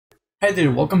Hi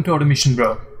there, welcome to Automation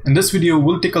Bro. In this video,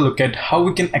 we'll take a look at how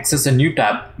we can access a new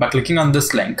tab by clicking on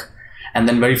this link and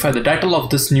then verify the title of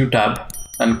this new tab,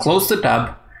 then close the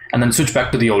tab and then switch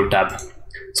back to the old tab.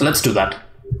 So let's do that.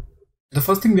 The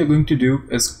first thing we're going to do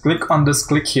is click on this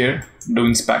click here, do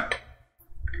inspect.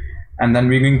 And then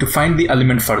we're going to find the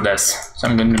element for this. So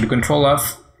I'm going to do Control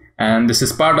F, and this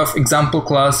is part of example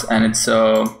class and it's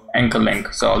a anchor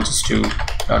link. So I'll just do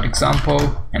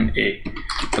 .example and A.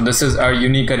 So this is our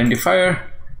unique identifier.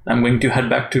 I'm going to head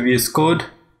back to VS Code.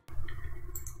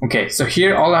 Okay, so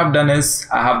here all I've done is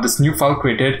I have this new file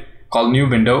created called new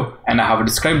window, and I have a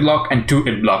describe block and two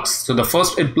it blocks. So the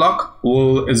first it block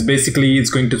is basically it's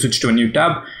going to switch to a new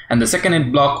tab, and the second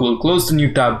it block will close the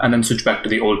new tab and then switch back to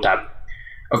the old tab.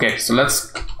 Okay, so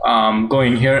let's go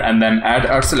in here and then add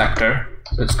our selector.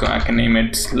 So let's go, I can name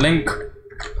it link,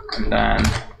 and then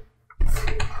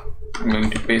I'm going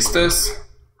to paste this.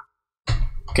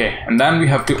 Okay, and then we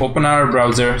have to open our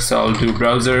browser. So I'll do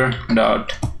browser.url,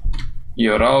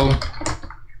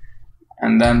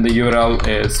 and then the URL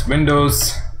is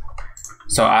Windows.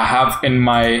 So I have in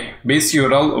my base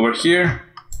URL over here,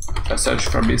 I search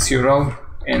for base URL,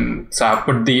 and so I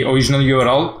put the original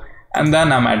URL, and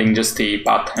then I'm adding just the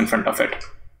path in front of it.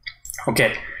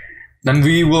 Okay, then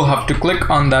we will have to click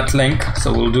on that link.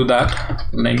 So we'll do that,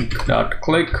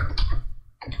 link.click.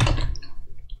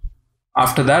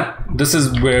 After that, this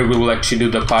is where we will actually do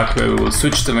the part where we will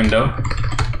switch the window.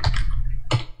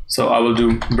 So I will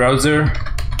do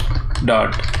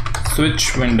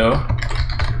browser.switch window,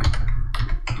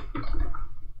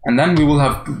 and then we will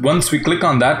have, once we click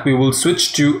on that, we will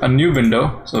switch to a new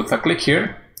window. So if I click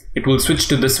here, it will switch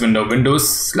to this window,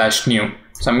 Windows/new.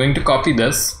 So I'm going to copy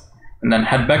this and then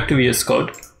head back to VS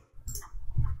Code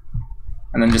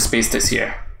and then just paste this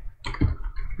here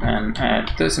and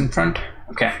add this in front.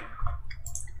 Okay.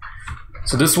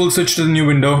 So this will switch to the new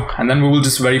window, and then we will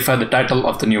just verify the title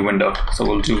of the new window. So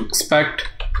we'll do expect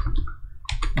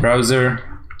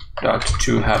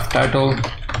browser.toHaveTitle,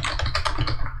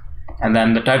 and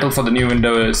then the title for the new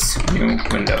window is new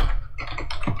window.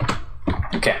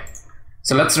 Okay,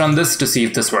 so let's run this to see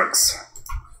if this works.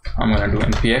 I'm gonna do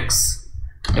npx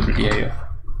WebdriverIO.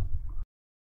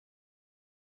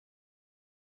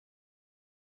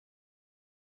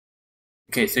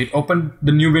 Okay, so it opened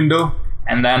the new window,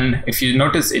 and then if you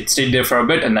notice, it stayed there for a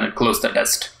bit and then it closed the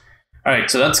test. All right,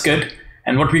 so that's good.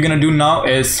 And what we're gonna do now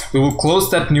is we will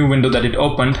close that new window that it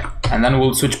opened, and then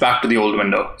we'll switch back to the old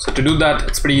window. So to do that,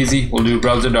 it's pretty easy. We'll do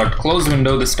browser.close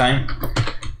window this time.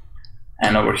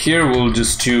 And over here, we'll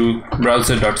just do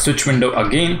browser.switch window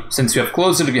again. Since we have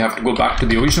closed it, we have to go back to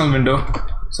the original window.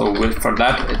 So for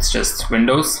that, it's just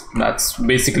Windows. That's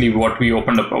basically what we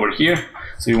opened up over here.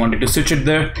 So we wanted to switch it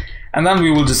there. And then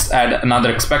we will just add another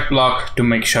expect block to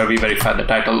make sure we verify the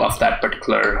title of that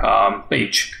particular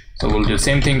page. So we'll do the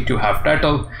same thing to have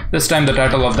title. This time the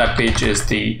title of that page is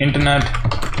the internet.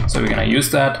 So we're gonna use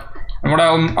that. And what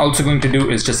I'm also going to do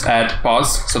is just add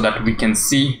pause so that we can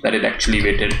see that it actually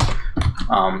waited.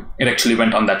 It actually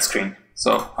went on that screen.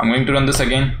 So I'm going to run this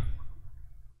again.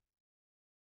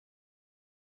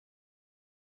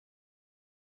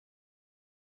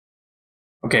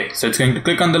 Okay, so it's going to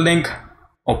click on the link,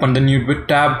 open the new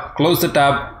tab, close the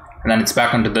tab, and then it's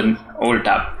back onto the old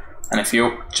tab. And if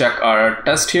you check our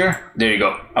test here, there you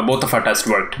go. Both of our tests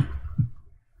worked.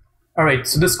 Alright,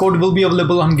 so this code will be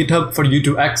available on GitHub for you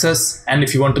to access. And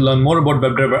if you want to learn more about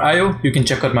WebdriverIO, you can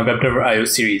check out my WebdriverIO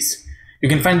series. You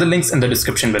can find the links in the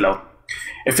description below.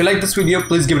 If you like this video,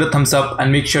 please give it a thumbs up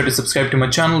and make sure to subscribe to my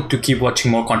channel to keep watching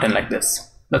more content like this.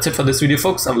 That's it for this video,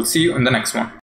 folks. I will see you in the next one.